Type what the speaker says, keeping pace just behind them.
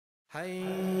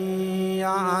حي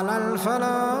على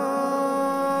الفلاح.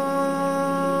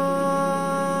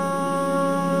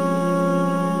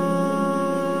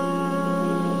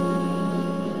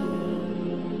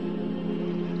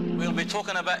 We'll be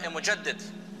talking about a mujaddid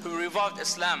who revived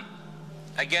Islam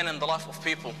again in the life of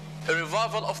people, a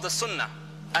revival of the Sunnah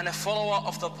and a follower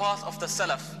of the path of the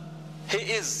Salaf. He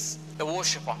is a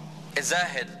worshipper, a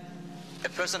zahid, a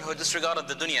person who disregarded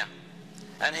the dunya,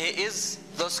 and he is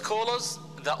those scholars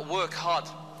that work hard.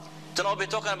 Today I'll be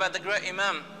talking about the great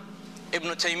Imam Ibn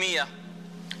Taymiyyah,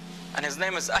 and his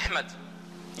name is Ahmad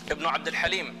Ibn Abdul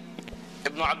Halim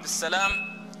Ibn Abdul Salam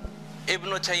Ibn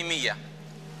Taymiyyah,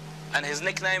 and his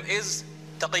nickname is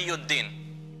Taqiyuddin.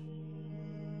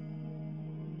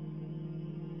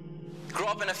 Grew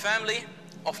up in a family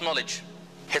of knowledge.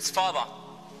 His father,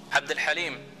 Abdul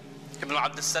Halim Ibn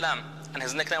Abdul Salam, and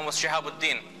his nickname was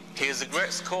Shihabuddin. He is a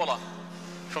great scholar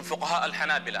from Fuqaha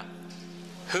al-Hanabila,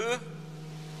 who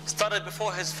studied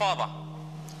before his father,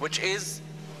 which is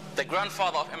the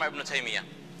grandfather of Imam Ibn Taymiyyah,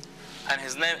 and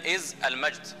his name is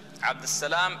Al-Majd Abdul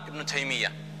Salam Ibn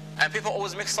Taymiyyah. And people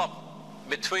always mix up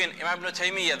between Imam Ibn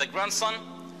Taymiyyah, the grandson,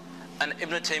 and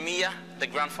Ibn Taymiyyah, the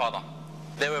grandfather.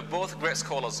 They were both great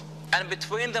scholars, and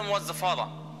between them was the father,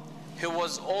 who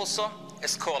was also a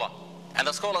scholar. And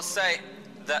the scholars say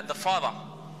that the father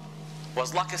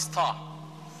was like a star,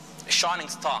 a shining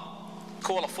star,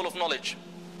 caller, full of knowledge,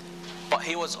 but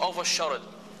he was overshadowed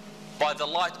by the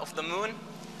light of the moon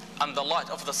and the light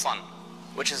of the sun,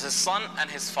 which is his son and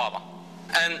his father.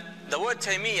 And the word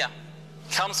Taymiyyah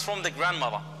comes from the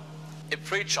grandmother, a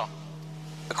preacher,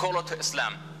 a caller to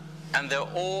Islam, and they're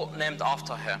all named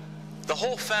after her. The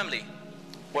whole family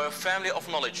were a family of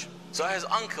knowledge. So his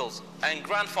uncles and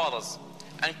grandfathers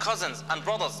and cousins and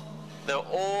brothers, they were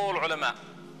all ulama.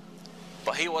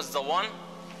 But he was the one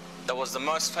that was the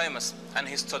most famous, and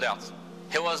he stood out.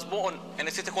 He was born in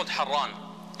a city called Harran,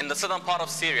 in the southern part of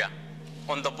Syria,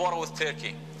 on the border with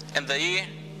Turkey, in the year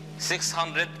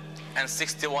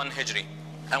 661 Hijri.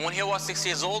 And when he was 6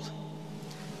 years old,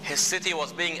 his city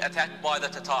was being attacked by the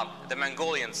Tatar, the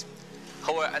Mongolians,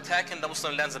 who were attacking the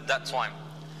Muslim lands at that time,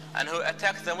 and who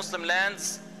attacked the Muslim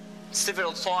lands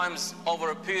several times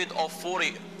over a period of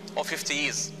 40 or 50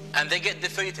 years. And they get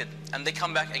defeated, and they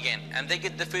come back again, and they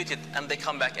get defeated, and they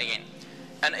come back again.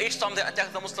 And each time they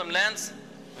attack the Muslim lands,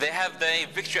 they have the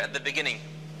victory at the beginning,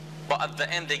 but at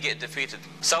the end they get defeated.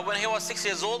 So when he was 6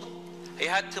 years old, he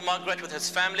had to migrate with his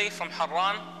family from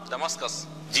Harran, Damascus,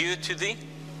 due to the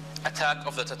attack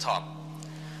of the Tatar.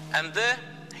 And there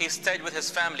he stayed with his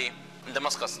family in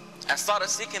Damascus and started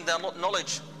seeking the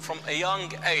knowledge from a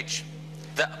young age.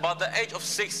 By the age of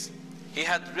 6, he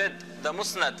had read the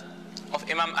Musnad of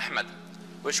Imam Ahmad,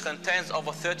 which contains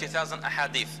over 30,000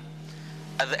 ahadith.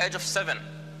 At the age of 7,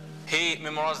 he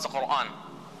memorized the Quran.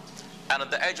 And at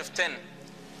the age of 10,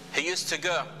 he used to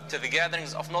go to the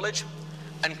gatherings of knowledge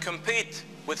and compete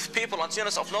with people and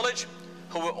students of knowledge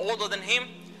who were older than him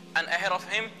and ahead of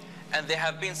him, and they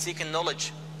have been seeking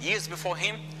knowledge years before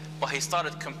him, but he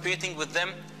started competing with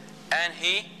them and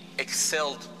he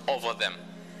excelled over them.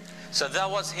 So that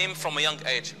was him from a young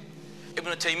age.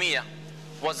 Ibn Taymiyyah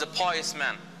was a pious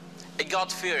man, a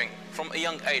God-fearing from a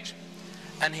young age,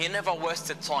 and he never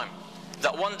wasted time.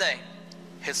 That one day,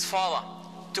 his father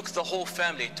took the whole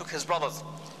family, took his brothers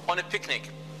on a picnic,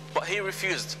 but he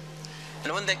refused.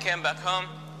 And when they came back home,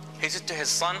 he said to his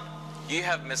son, "You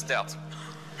have missed out."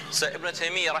 So Ibn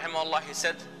Taymiyyah rahimahullah, he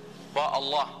said, "By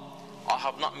Allah, I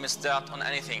have not missed out on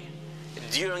anything.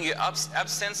 During your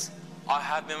absence, I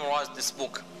have memorized this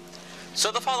book."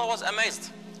 So the father was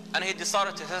amazed, and he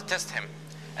decided to test him.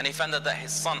 And he found out that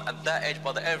his son at that age,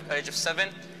 by the age of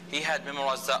 7, he had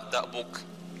memorized that book.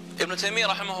 Ibn Taymiyyah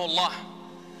rahimahullah,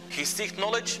 he sought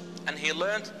knowledge and he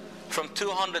learned from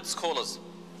 200 scholars.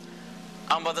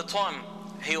 And by the time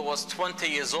he was 20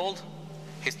 years old,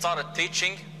 he started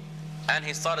teaching and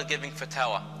he started giving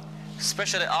fatwa,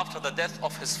 especially after the death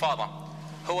of his father,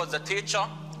 who was the teacher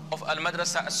of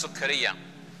Al-Madrasa Al-Sukkariya,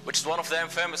 which is one of the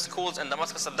famous schools in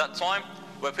Damascus at that time,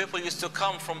 where people used to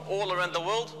come from all around the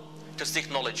world to seek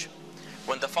knowledge.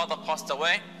 When the father passed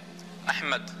away,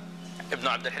 Ahmad Ibn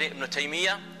Abdul Halim Ibn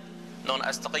Taymiyyah, known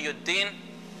as Taqiyuddin,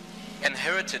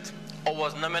 inherited or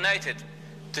was nominated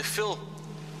to fill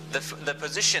the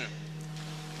position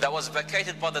that was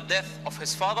vacated by the death of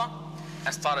his father,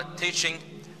 and started teaching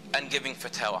and giving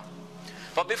fatwa.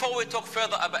 But before we talk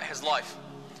further about his life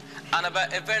and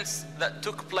about events that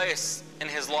took place in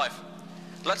his life,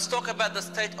 let's talk about the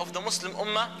state of the Muslim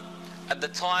Ummah at the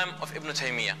time of Ibn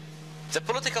Taymiyyah. The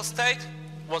political state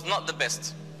was not the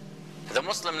best. The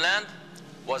Muslim land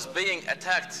was being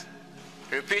attacked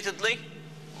repeatedly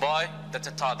by the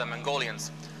Tatar, the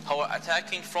Mongolians, who were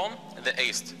attacking from the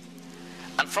east.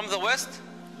 And from the west,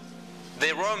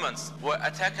 the Romans were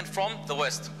attacking from the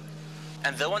west.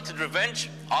 And they wanted revenge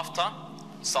after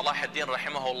Salah ad-Din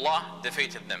rahimahullah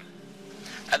defeated them.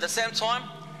 At the same time,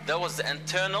 there was the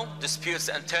internal disputes,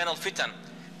 the internal fitan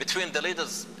between the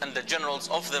leaders and the generals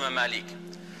of the Mamalik.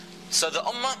 So the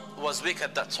Ummah was weak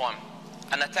at that time.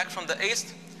 An attack from the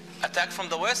east, attack from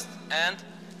the west, and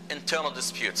internal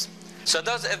disputes. So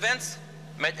those events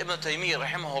made Ibn Taymiyyah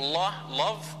rahimahullah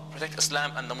love, protect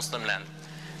Islam and the Muslim land.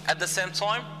 At the same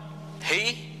time,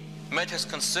 he made his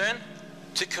concern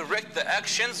to correct the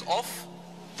actions of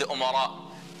the Umara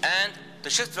and to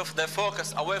shift their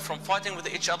focus away from fighting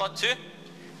with each other to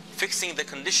fixing the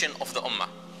condition of the Ummah.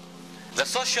 The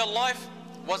social life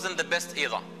wasn't the best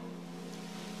either.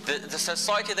 The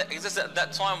society that existed at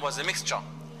that time was a mixture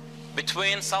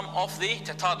between some of the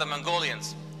Tatar, the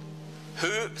Mongolians,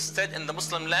 who stayed in the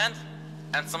Muslim land,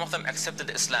 and some of them accepted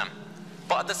Islam.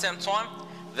 But at the same time,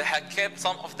 they had kept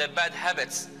some of their bad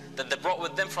habits that they brought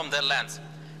with them from their lands.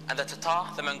 And the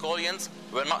Tatar, the Mongolians,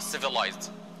 were not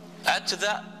civilized. Add to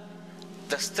that,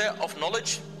 the state of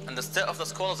knowledge and the state of the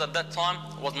scholars at that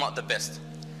time was not the best.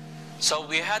 So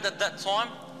we had at that time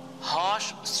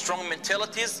harsh, strong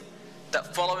mentalities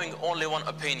that following only one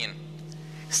opinion,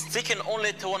 sticking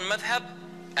only to one madhab,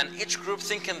 and each group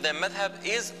thinking their madhab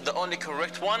is the only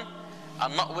correct one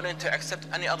and not willing to accept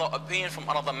any other opinion from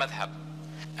another madhab.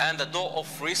 And the door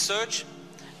of research,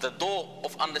 the door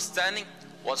of understanding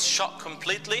was shut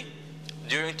completely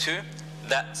due to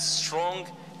that strong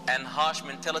and harsh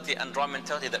mentality and dry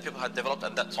mentality that people had developed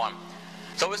at that time.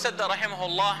 So we said that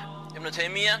rahimahullah, Ibn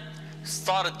Taymiyyah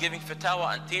started giving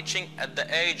fatwa and teaching at the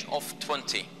age of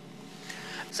 20.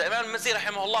 So Imam al-Mazzi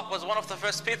rahimahullah was one of the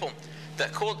first people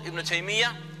that called Ibn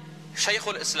Taymiyyah Shaykh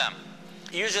al-Islam.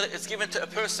 Usually it's given to a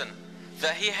person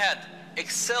that he had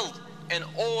excelled in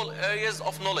all areas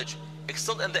of knowledge,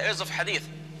 excelled in the areas of hadith,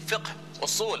 fiqh,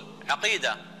 usul,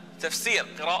 aqidah, tafsir,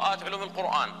 qira'at, ulum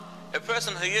al-Quran. A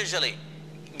person who usually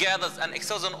gathers and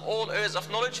excels in all areas of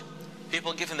knowledge,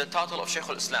 people give him the title of Shaykh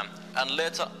al-Islam. And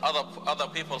later other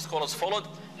people, scholars followed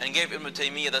and gave Ibn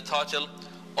Taymiyyah the title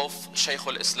of Shaykh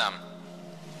al-Islam.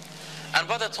 And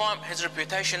by the time his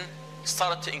reputation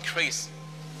started to increase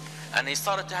and he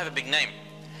started to have a big name,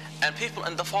 and people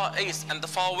in the far east and the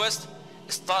far west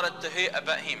started to hear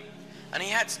about him, and he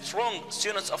had strong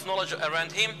students of knowledge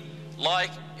around him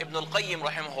like Ibn al-Qayyim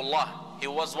rahimahullah. He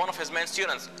was one of his main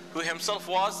students who himself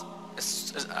was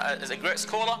a great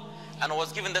scholar and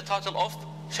was given the title of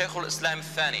Shaykh al-Islam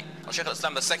al-Thani or Shaykh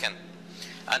al-Islam the second.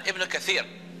 And Ibn Kathir,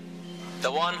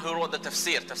 the one who wrote the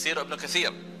tafsir Ibn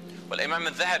Kathir, well, Imam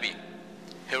al-Dhahabi,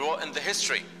 he wrote in the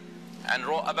history and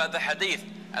wrote about the hadith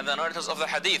and the narrators of the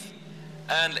hadith,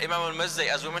 and Imam al-Mazzi,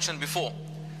 as we mentioned before.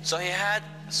 So he had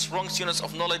strong students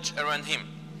of knowledge around him.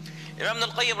 Imam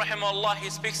al-Qayyim rahimahullah, he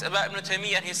speaks about Ibn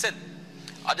Taymiyyah and he said,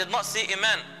 I did not see a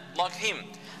man like him,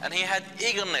 and he had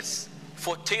eagerness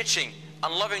for teaching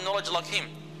and loving knowledge like him.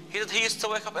 He said he used to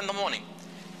wake up in the morning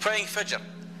praying Fajr,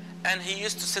 and he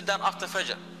used to sit down after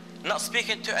Fajr, not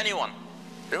speaking to anyone,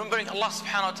 remembering Allah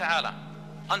subhanahu wa ta'ala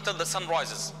until the sun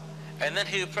rises. And then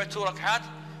he would pray 2 rak'at,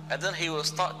 and then he will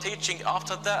start teaching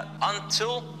after that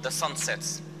until the sun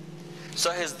sets.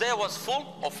 So his day was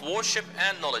full of worship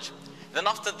and knowledge. Then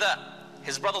after that,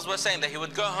 his brothers were saying that he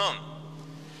would go home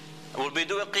and would be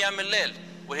doing Qiyam al-Layl,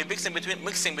 where he mixing between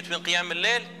Qiyam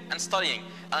al-Layl and studying,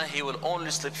 and he will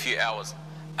only sleep few hours.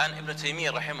 And Ibn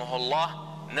Taymiyyah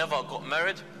rahimahullah never got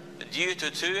married due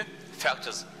to 2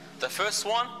 factors. The first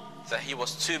one, that he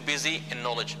was too busy in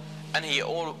knowledge, and he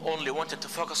only wanted to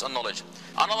focus on knowledge.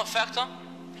 Another factor,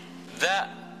 that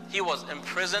he was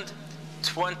imprisoned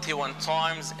 21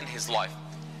 times in his life.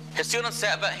 His students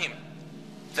say about him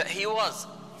that he was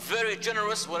very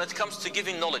generous when it comes to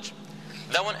giving knowledge.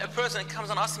 That when a person comes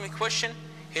and asks him a question,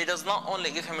 he does not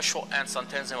only give him a short answer and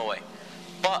turns him away,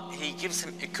 but he gives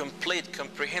him a complete,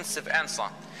 comprehensive answer.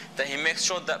 That he makes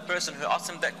sure that person who asks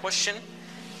him that question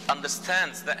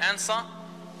understands the answer,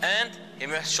 and he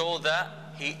makes sure that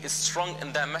he is strong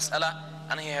in that mas'ala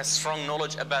and he has strong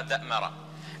knowledge about that matter.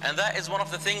 And that is one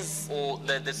of the things, or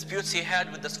the disputes he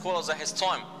had with the scholars at his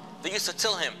time. They used to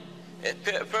tell him,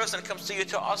 a person comes to you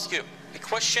to ask you a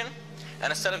question,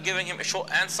 and instead of giving him a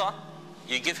short answer,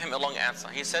 you give him a long answer.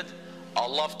 He said, I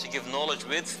love to give knowledge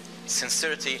with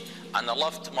sincerity, and I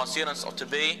love my students to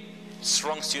be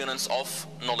strong students of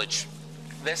knowledge.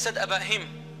 They said about him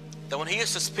that when he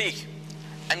used to speak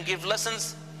and give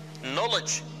lessons,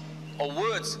 knowledge or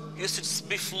words used to just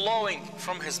be flowing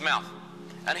from his mouth,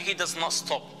 and he does not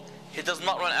stop. He does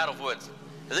not run out of words.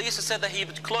 They used to say that he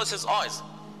would close his eyes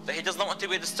that he does not want to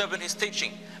be disturbed in his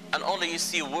teaching, and only you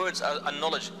see words and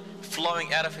knowledge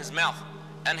flowing out of his mouth,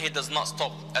 and he does not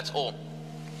stop at all.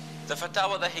 The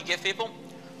fatwa that he gave people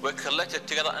were collected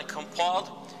together and compiled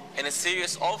in a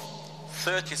series of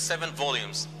 37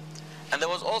 volumes. And there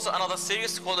was also another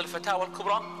series called Al-Fatawa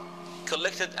Al-Kubra,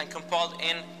 collected and compiled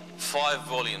in 5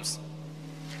 volumes.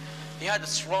 He had a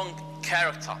strong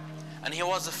character, and he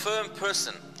was a firm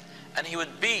person, and he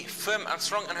would be firm and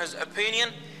strong in his opinion,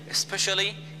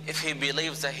 especially if he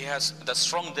believes that he has the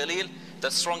strong dalil,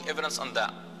 the strong evidence on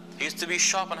that. He used to be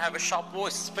sharp and have a sharp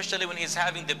voice, especially when he's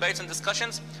having debates and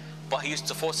discussions, but he used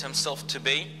to force himself to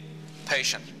be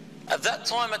patient. At that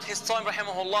time, at his time,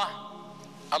 rahimahullah,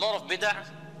 a lot of bid'ah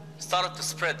started to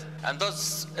spread, and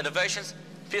those innovations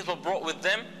people brought with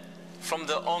them from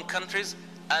their own countries,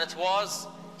 and it was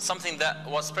something that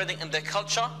was spreading in their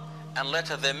culture, and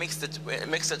later they mixed it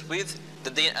with the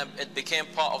deen, and it became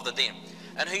part of the deen.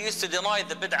 And he used to deny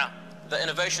the bid'ah, the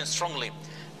innovation, strongly,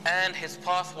 and his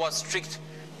path was strict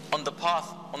on the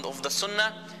path of the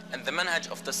sunnah and the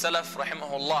manhaj of the salaf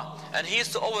rahimahullah. And he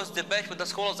used to always debate with the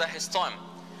scholars at his time,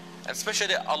 and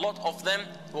especially a lot of them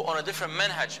were on a different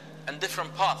manhaj and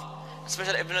different path.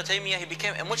 Especially Ibn Taymiyyah, he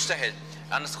became a mujtahid,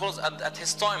 and the scholars at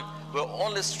his time were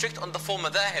only strict on the 4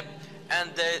 madhahib, and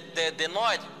they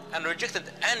denied and rejected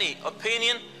any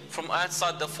opinion from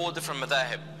outside the 4 different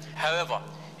madhahib. However,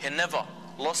 he never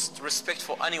lost respect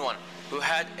for anyone who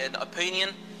had an opinion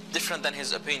different than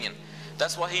his opinion.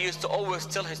 That's why he used to always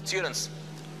tell his students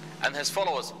and his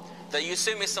followers that you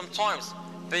see me sometimes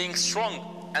being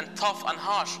strong and tough and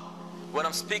harsh when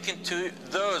I'm speaking to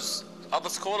those other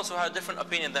scholars who have a different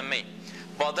opinion than me.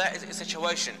 But that is a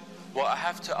situation where I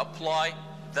have to apply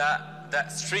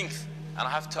that strength, and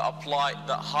I have to apply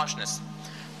that harshness.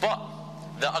 But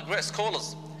they are great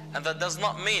scholars, and that does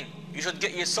not mean you should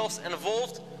get yourselves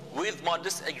involved with my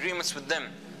disagreements with them.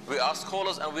 We are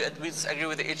scholars and we disagree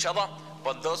with each other,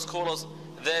 but those scholars,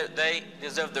 they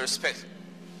deserve the respect.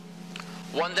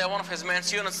 One day, one of his main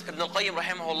students, Ibn al-Qayyim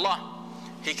rahimahullah,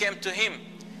 he came to him,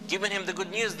 giving him the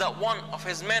good news that one of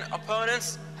his main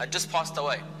opponents had just passed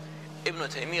away. Ibn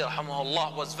Taymiyyah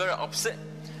rahimahullah was very upset,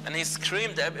 and he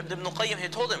screamed at Ibn al-Qayyim. He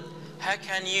told him, how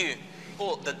can you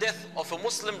call the death of a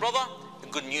Muslim brother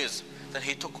good news? Then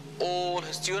he took all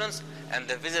his students and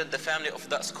they visited the family of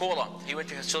that scholar. He went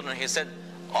to his children and he said,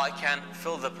 I can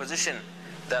fill the position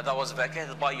that was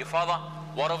vacated by your father.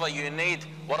 Whatever you need,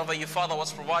 whatever your father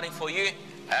was providing for you,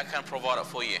 I can provide it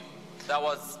for you. That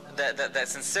was the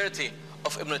sincerity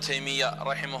of Ibn Taymiyyah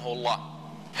rahimahullah.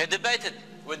 He debated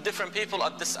with different people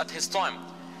at his time.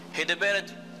 He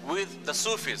debated with the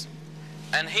Sufis,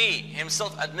 and he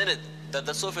himself admitted that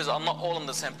the Sufis are not all on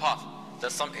the same path.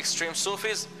 There's some extreme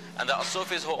Sufis, and there are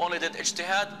Sufis who only did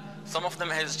ijtihad. Some of them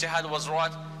his ijtihad was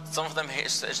right, some of them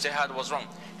his ijtihad was wrong.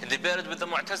 He debated with the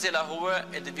Mu'tazila, who were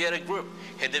a deviated group.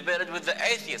 He debated with the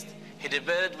atheists. He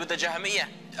debated with the Jahmiyyah,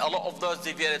 a lot of those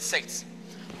deviated sects.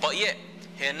 But yet,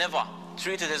 he never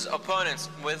treated his opponents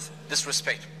with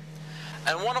disrespect.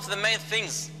 And one of the main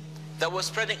things that was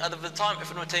spreading at the time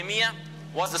of Ibn Taymiyyah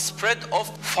was the spread of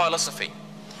philosophy.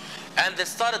 And they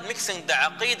started mixing the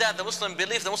aqidah, the Muslim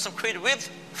belief, the Muslim creed,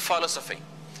 with philosophy.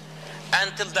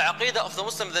 Until the aqidah of the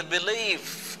Muslim, the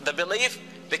belief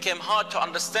became hard to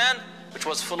understand, which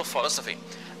was full of philosophy.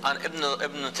 And Ibn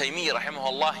Taymiyyah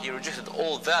rahimahullah, he rejected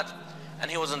all that, and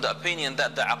he was in the opinion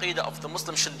that the aqidah of the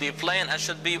Muslim should be plain and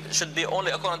should be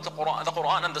only according to the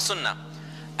Quran and the Sunnah.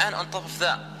 And on top of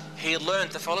that, he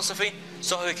learned the philosophy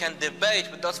so he can debate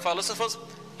with those philosophers,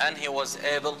 and he was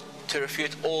able to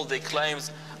refute all the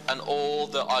claims and all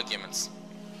the arguments.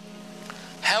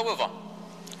 However,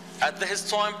 at his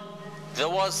time, there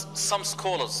was some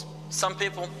scholars, some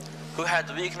people who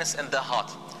had weakness in their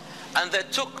heart, and they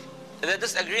took their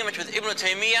disagreement with Ibn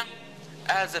Taymiyyah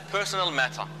as a personal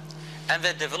matter, and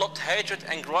they developed hatred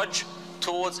and grudge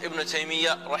towards Ibn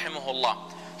Taymiyyah rahimahullah.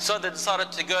 So they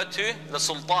decided to go to the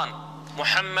Sultan,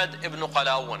 Muhammad Ibn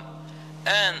Qalawun,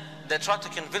 and they tried to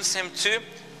convince him to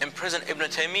imprison Ibn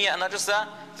Taymiyyah. And not just that,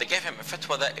 they gave him a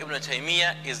fatwa that Ibn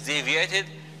Taymiyyah is deviated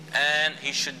and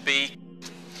he should be.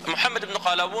 Muhammad Ibn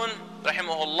Qalawun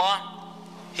rahimahullah,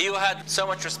 he had so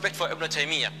much respect for Ibn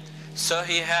Taymiyyah, so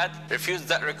he had refused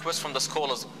that request from the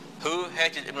scholars who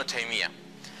hated Ibn Taymiyyah.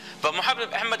 But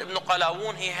Muhammad Ibn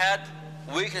Qalawun, he had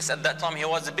weakness at that time. He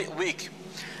was a bit weak,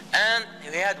 and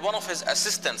he had one of his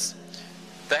assistants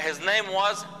that his name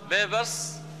was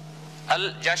Bebers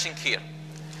al-Jashinkir,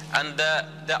 and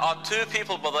there are 2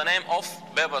 people by the name of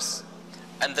Bebers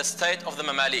in the state of the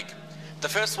Mamalik. The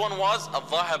first one was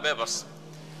Al-Dhaha Bebers,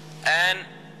 and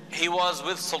he was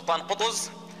with Sultan Qutuz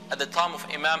at the time of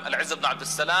Imam Al-Izz ibn Abd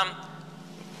al-Salam,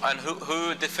 and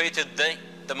who defeated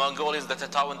the Mongolians, the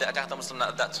Tatar, when they attacked the Muslims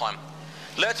at that time.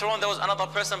 Later on, there was another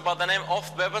person by the name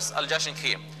of Babas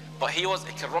al-Jashinkir, but he was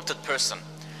a corrupted person,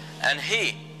 and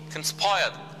he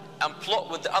conspired and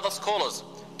plot with the other scholars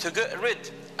to get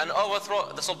rid and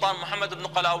overthrow the Sultan Muhammad ibn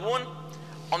Qalawun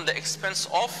on the expense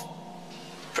of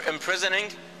imprisoning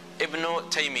Ibn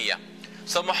Taymiyyah.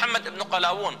 So Muhammad ibn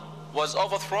Qalawun was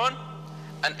overthrown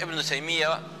and Ibn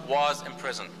Taymiyyah was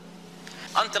imprisoned,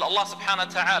 until Allah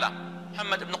subhanahu wa ta'ala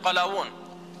Muhammad ibn Qalawun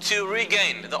to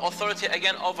regain the authority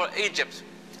again over Egypt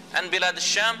and Bilad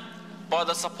al-Sham by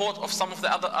the support of some of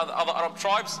the other Arab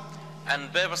tribes,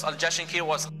 and Babas al-Jashinkir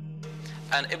was,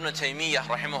 and Ibn Taymiyyah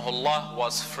rahimahullah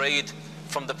was freed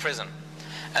from the prison.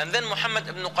 And then Muhammad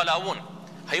ibn Qalawun,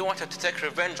 he wanted to take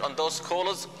revenge on those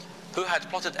scholars who had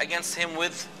plotted against him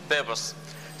with Babas.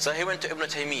 So he went to Ibn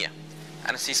Taymiyyah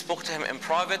and he spoke to him in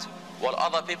private while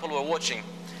other people were watching,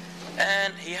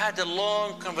 and he had a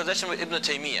long conversation with Ibn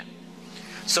Taymiyyah.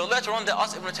 So later on they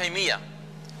asked Ibn Taymiyyah,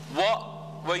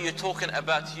 what were you talking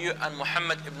about, you and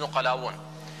Muhammad ibn Qalawun?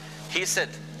 He said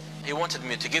he wanted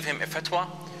me to give him a fatwa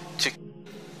to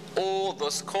all the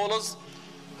scholars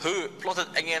who plotted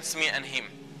against me and him,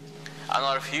 and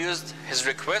I refused his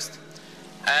request,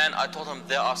 and I told him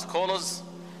they are scholars.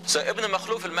 So Ibn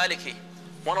Makhluf al-Maliki,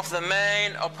 one of the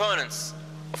main opponents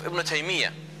of Ibn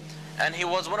Taymiyyah, and he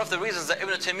was one of the reasons that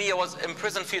Ibn Taymiyyah was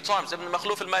imprisoned a few times. Ibn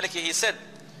Makhluf al-Maliki, he said,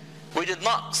 we did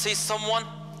not see someone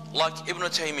like Ibn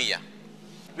Taymiyyah.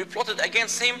 We plotted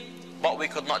against him, but we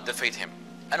could not defeat him.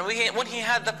 And when he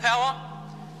had the power,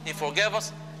 he forgave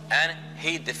us and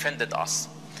he defended us.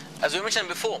 As we mentioned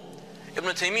before, Ibn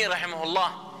Taymiyyah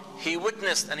rahimahullah, he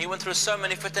witnessed and he went through so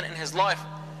many fitan in his life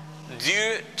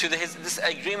due to his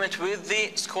disagreement with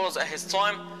the scholars at his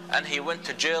time, and he went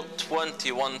to jail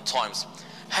 21 times.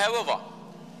 However,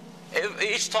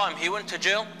 each time he went to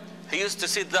jail, he used to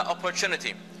see the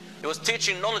opportunity. He was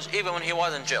teaching knowledge even when he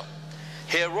was in jail.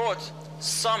 He wrote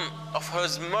some of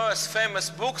his most famous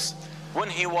books when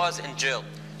he was in jail.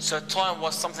 So time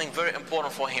was something very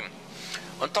important for him.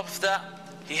 On top of that,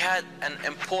 he had an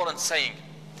important saying.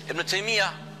 Ibn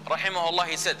Taymiyyah rahimahullah,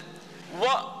 he said,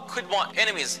 what could my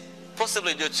enemies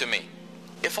possibly do to me?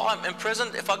 If I'm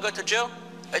imprisoned, if I go to jail,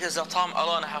 it is a time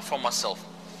alone I have for myself.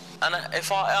 And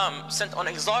if I am sent on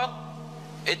exile,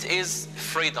 it is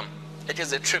freedom. It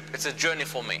is a trip, it's a journey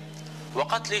for me.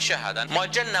 وَقَتْلِ شَهَادًا. My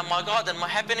Jannah, my garden, my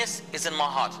happiness is in my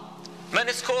heart.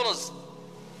 Many scholars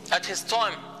at his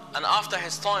time and after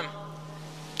his time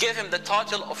gave him the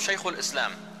title of Shaykh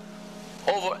al-Islam.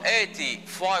 Over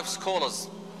 85 scholars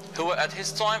who were at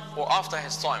his time or after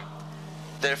his time,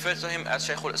 they referred to him as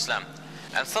Shaykh al-Islam.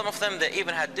 And some of them, they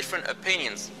even had different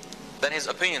opinions than his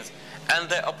opinions, and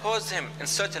they opposed him in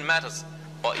certain matters,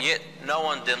 but yet no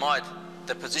one denied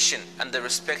the position and the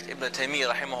respect Ibn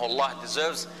Taymiyyah rahimahullah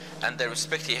deserves and the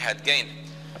respect he had gained.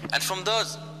 And from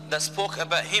those that spoke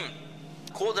about him,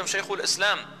 called him Shaykh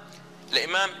al-Islam,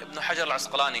 Imam Ibn Hajar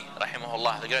al-Asqalani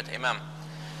rahimahullah, the great Imam,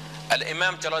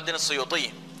 Imam Jalaluddin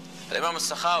al-Suyuti, Imam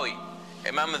al-Sakhawi,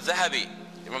 Imam al-Dhahabi,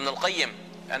 Imam al-Qayyim,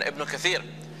 and Ibn Kathir.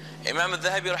 Imam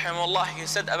al-Dhahabi rahimahullah, he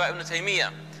said about Ibn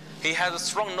Taymiyyah, he has a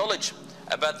strong knowledge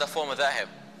about the four madhahib.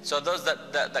 So those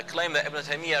that claim that Ibn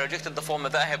Taymiyyah rejected the four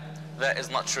madhahib, that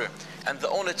is not true. And the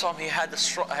only time he had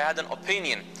an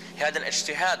opinion, he had an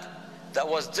ijtihad that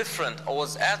was different or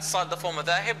was outside the four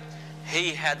madhahib,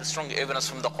 he had strong evidence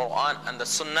from the Quran and the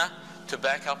Sunnah to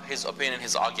back up his opinion,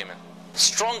 his argument.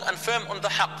 Strong and firm on the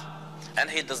haqq, and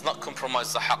he does not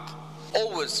compromise the haqq.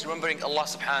 Always remembering Allah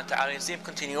subhanahu wa ta'ala, you see him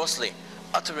continuously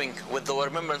uttering with the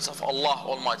remembrance of Allah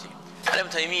Almighty. And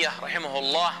Ibn Taymiyyah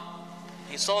rahimahullah,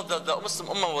 he saw that the Muslim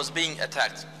Ummah was being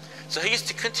attacked. So he used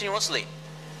to continuously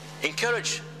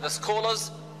encourage the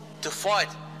scholars to fight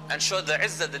and show the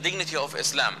izzah, the dignity of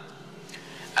Islam.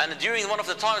 And during one of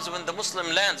the times when the Muslim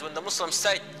lands, when the Muslim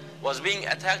state was being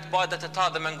attacked by the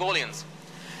Tatar, the Mongolians,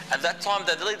 at that time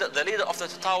the leader of the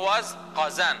Tatar was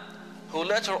Qazan, who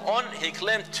later on he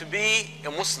claimed to be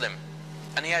a Muslim,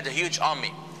 and he had a huge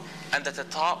army, and the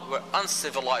Tatar were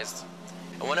uncivilized,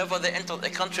 and whenever they entered a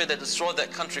country they destroyed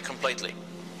that country completely.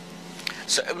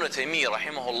 So Ibn Taymiyyah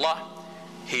rahimahullah,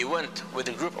 he went with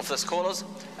a group of the scholars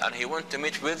and he went to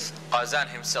meet with Qazan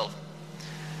himself.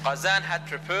 Qazan had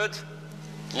prepared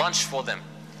lunch for them,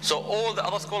 so all the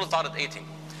other scholars started eating,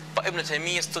 but Ibn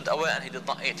Taymiyyah stood away and he did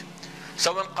not eat.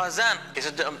 So when Qazan, he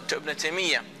said to Ibn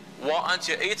Taymiyyah, why aren't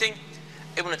you eating?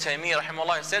 Ibn Taymiyyah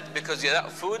rahimahullah said, because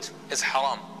that food is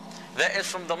haram. That is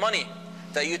from the money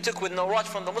that you took with no right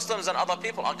from the Muslims and other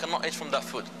people. I cannot eat from that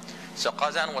food. So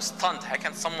Qazan was stunned. How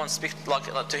can someone speak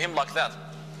to him like that?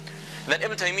 Then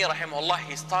Ibn Taymiyyah rahimahullah,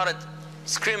 he started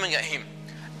screaming at him,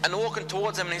 and walking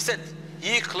towards him, and he said,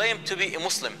 "You claim to be a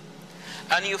Muslim,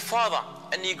 and your father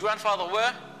and your grandfather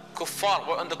were kuffar,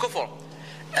 were under kufr,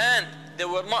 and they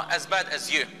were not as bad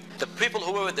as you." The people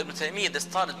who were with Ibn Taymiyyah, they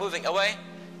started moving away,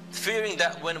 fearing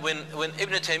that when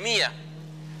Ibn Taymiyyah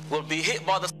will be hit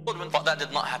by the sword, but that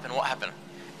did not happen. What happened?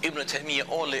 Ibn Taymiyyah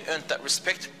only earned that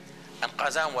respect, and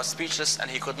Qazan was speechless and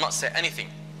he could not say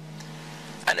anything.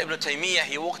 And Ibn Taymiyyah,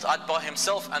 he walked out by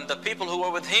himself, and the people who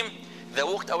were with him, they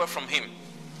walked away from him.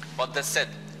 But they said,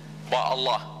 "By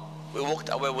Allah, we walked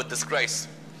away with disgrace.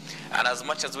 And as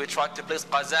much as we tried to please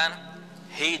Qazan,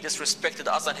 he disrespected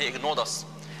us and he ignored us."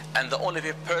 And the only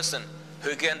person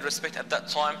who gained respect at that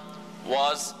time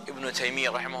was Ibn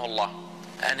Taymiyyah rahimahullah.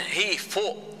 And he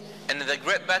fought in the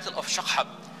great battle of Shaqhab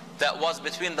that was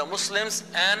between the Muslims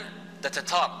and the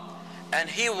Tatar. And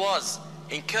he was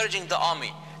encouraging the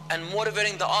army and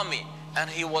motivating the army, and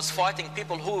he was fighting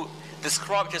people who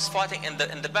described his fighting in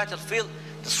the battlefield,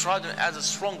 described him as a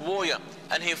strong warrior.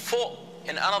 And he fought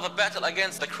in another battle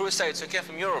against the Crusades who came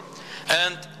from Europe.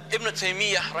 And Ibn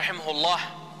Taymiyyah rahimahullah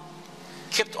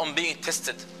kept on being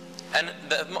tested. And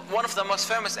one of the most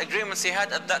famous agreements he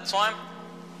had at that time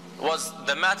was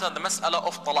the mas'ala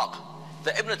of talaq.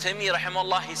 The Ibn Taymiyyah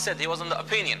rahimahullah, he said, he was in the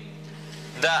opinion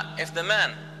that if the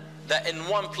man that in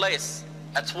one place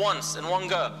at once, in one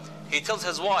go, he tells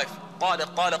his wife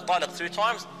taliq, taliq, taliq 3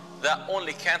 times, that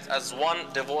only counts as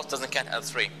 1 divorce, doesn't count as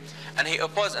 3. And he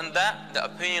opposed in that the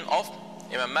opinion of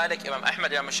Imam Malik, Imam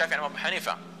Ahmad, Imam Shafi'i, and Imam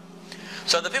Hanifa.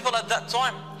 So the people at that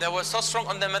time, they were so strong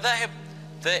on their madhahib,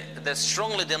 they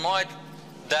strongly denied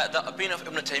the opinion of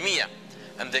Ibn Taymiyyah.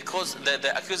 And they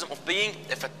accuse him of being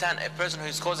a fattan, a person who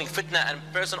is causing fitna, and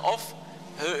a person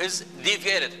who is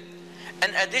deviated.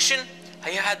 In addition,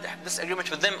 he had this agreement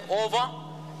with them over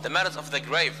the matters of the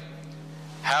grave.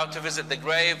 How to visit the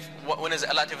grave, when is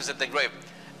it allowed to visit the grave.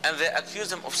 And they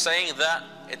accused him of saying that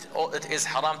it is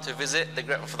haram to visit the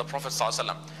grave of the Prophet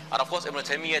ﷺ. And of course Ibn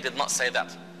Taymiyyah did not say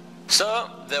that. So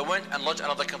they went and lodged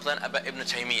another complaint about Ibn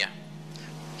Taymiyyah.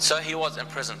 So he was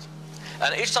imprisoned.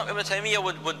 And each time Ibn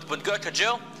Taymiyyah would go to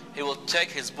jail, he will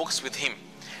take his books with him.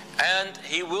 And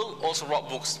he will also write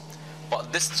books.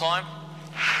 But this time,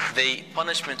 the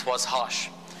punishment was harsh.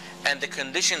 And the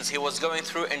conditions he was going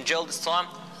through in jail this time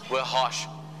were harsh.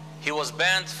 He was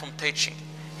banned from teaching.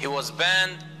 He was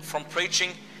banned from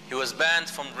preaching. He was banned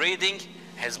from reading.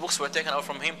 His books were taken away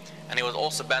from him. And he was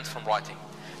also banned from writing.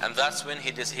 And that's when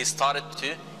he started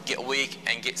to get weak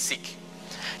and get sick.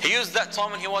 He used that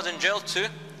time when he was in jail to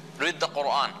read the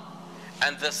Quran.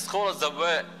 And the scholars that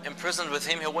were imprisoned with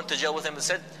him, who went to jail with him, they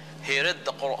said he read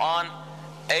the Quran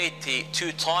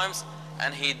 82 times,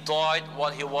 and he died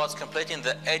while he was completing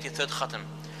the 83rd khatam.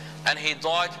 And he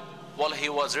died while he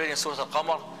was reading Surah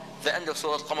Al-Qamar, the end of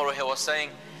Surah Al-Qamar, where he was saying,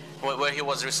 where he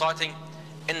was reciting,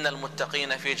 إِنَّ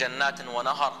الْمُتَّقِينَ فِي جَنَّاتٍ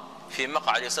وَنَهَرٍ فِي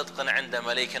مَقْعَدِ صِدْقٍ عِنْدَ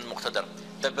مَلِيكٍ مُقْتَدِرٍ.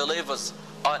 The believers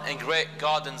are in great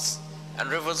gardens and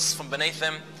rivers from beneath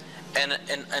them,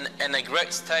 in a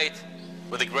great state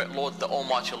with the great Lord, the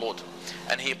Almighty Lord.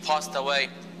 And he passed away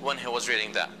when he was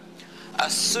reading that.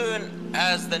 As soon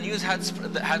as the news had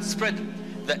spread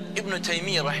that Ibn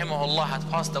Taymiyyah rahimahullah had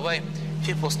passed away,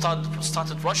 people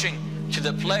started rushing to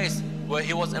the place where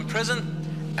he was imprisoned,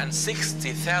 and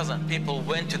 60,000 people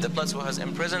went to the place where he was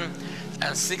imprisoned,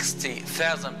 and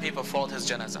 60,000 people followed his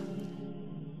janazah.